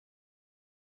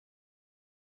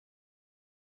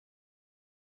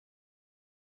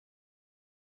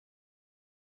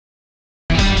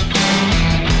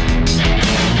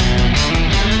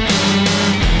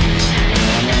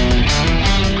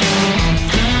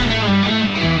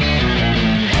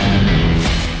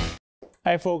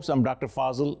Hi folks, I'm Dr.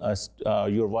 Fazil.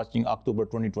 You're watching October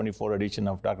 2024 edition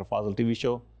of Dr. Fazil TV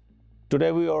show.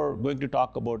 Today we are going to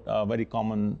talk about a very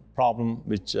common problem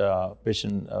which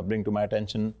patients bring to my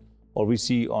attention, or we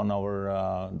see on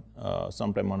our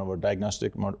sometime on our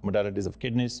diagnostic modalities of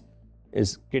kidneys,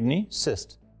 is kidney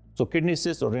cyst. So kidney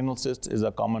cyst or renal cyst is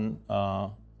a common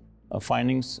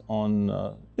findings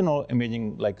on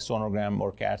imaging like sonogram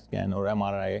or CAT scan or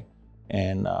MRI.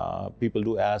 And people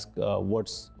do ask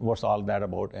what's all that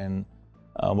about and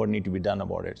what need to be done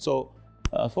about it. So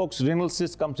folks, renal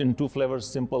cyst comes in two flavors,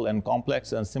 simple and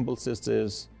complex. And simple cyst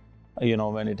is,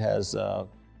 when it has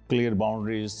clear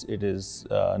boundaries, it is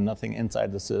nothing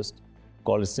inside the cyst,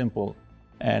 called it simple.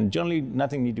 And generally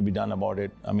nothing need to be done about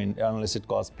it. I mean, unless it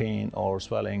causes pain or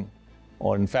swelling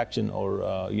or infection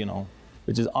or,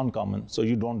 which is uncommon. So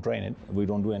you don't drain it. We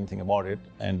don't do anything about it.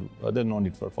 And there's no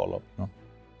need for follow-up.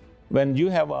 When you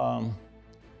have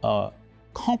a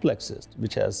complex cyst,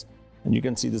 which has, and you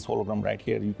can see this hologram right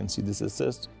here, you can see this is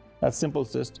cyst. That's simple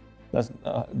cyst. Let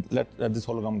this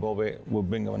hologram go away. We'll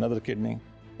bring up another kidney,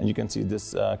 and you can see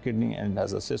this kidney, and it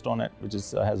has a cyst on it, which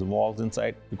is, has walls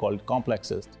inside. We call it complex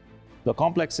cyst. The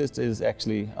complex cyst is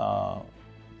actually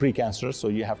precancerous, so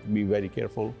you have to be very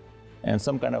careful, and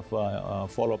some kind of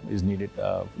follow-up is needed,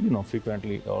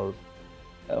 frequently, or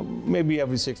maybe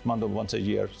every 6 months or once a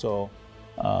year. So.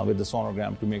 With the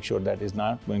sonogram to make sure that is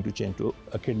not going to change to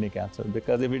a kidney cancer,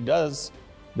 because if it does,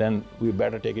 then we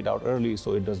better take it out early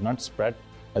so it does not spread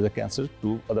as a cancer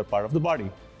to other part of the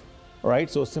body. All right,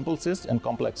 so simple cyst and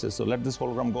complex cyst. So let this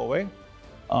hologram go away.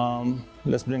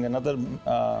 Let's bring another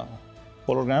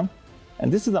hologram,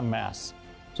 and this is a mass.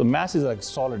 So mass is like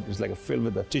solid, it's like filled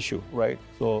with a tissue, right?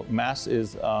 So mass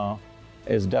is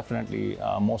definitely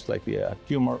most likely a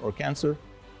tumor or cancer.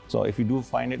 So if you do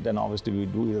find it, then obviously we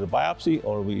do either a biopsy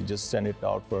or we just send it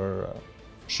out for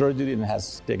surgery and it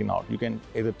has taken out. You can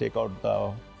either take out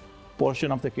the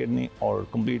portion of the kidney or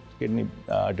complete kidney,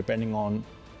 depending on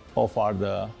how far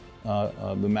the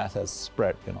mass has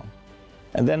spread,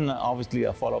 And then obviously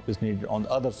a follow-up is needed on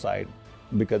the other side,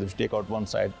 because if you take out one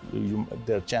side,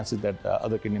 there are chances that the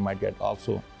other kidney might get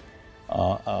also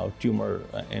a tumor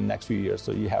in next few years.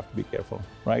 So you have to be careful,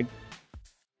 right?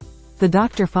 The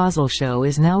Dr. Fazil Show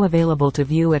is now available to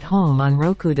view at home on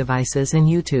Roku devices and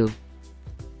YouTube.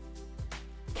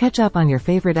 Catch up on your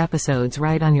favorite episodes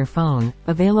right on your phone,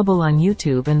 available on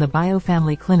YouTube and the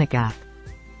BioFamily Clinic app.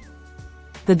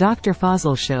 The Dr.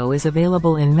 Fazil Show is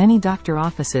available in many doctor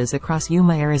offices across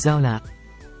Yuma, Arizona.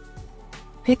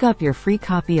 Pick up your free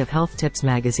copy of Health Tips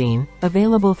magazine,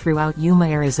 available throughout Yuma,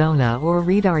 Arizona, or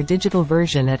read our digital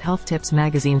version at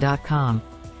healthtipsmagazine.com.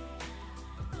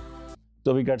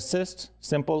 So we got cyst,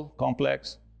 simple,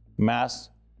 complex,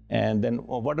 mass, and then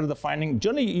what are the findings?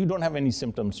 Generally, you don't have any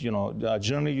symptoms.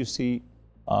 Generally you see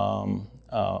on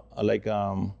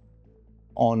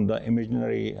the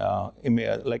imaginary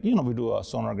image, we do a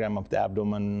sonogram of the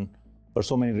abdomen for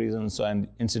so many reasons, and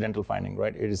incidental finding,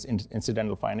 right? It is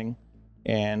incidental finding,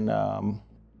 and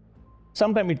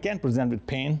sometimes it can present with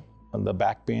pain, the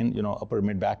back pain, upper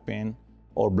mid back pain,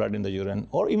 or blood in the urine,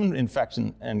 or even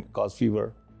infection and cause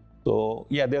fever. So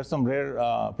yeah, there are some rare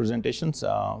presentations,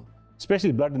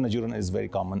 especially blood in the urine is very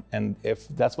common. And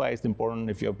that's why it's important,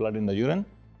 if you have blood in the urine,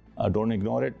 don't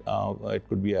ignore it. It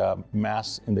could be a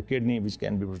mass in the kidney, which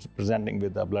can be presenting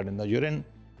with blood in the urine.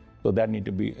 So that need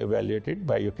to be evaluated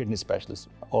by your kidney specialist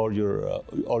or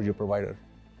your provider.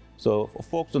 So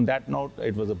folks, on that note,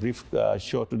 it was a brief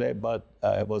show today, but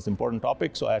it was an important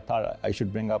topic. So I thought I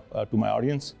should bring up to my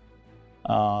audience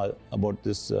about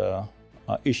this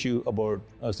issue about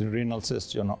renal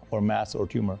cyst, or mass or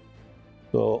tumor.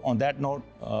 So on that note,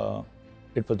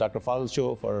 it was Dr. Fazil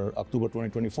Show for October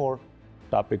 2024.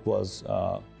 Topic was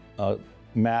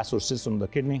mass or cyst on the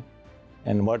kidney,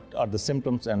 and what are the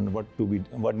symptoms and what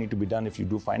need to be done if you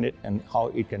do find it, and how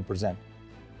it can present.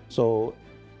 So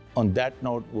on that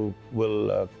note,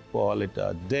 we'll call it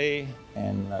a day,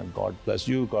 and God bless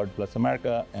you, God bless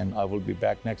America, and I will be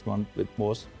back next month with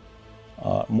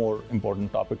more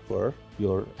important topic for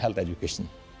your health education.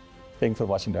 Thank you for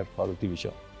watching Dr. Fazil TV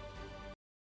show.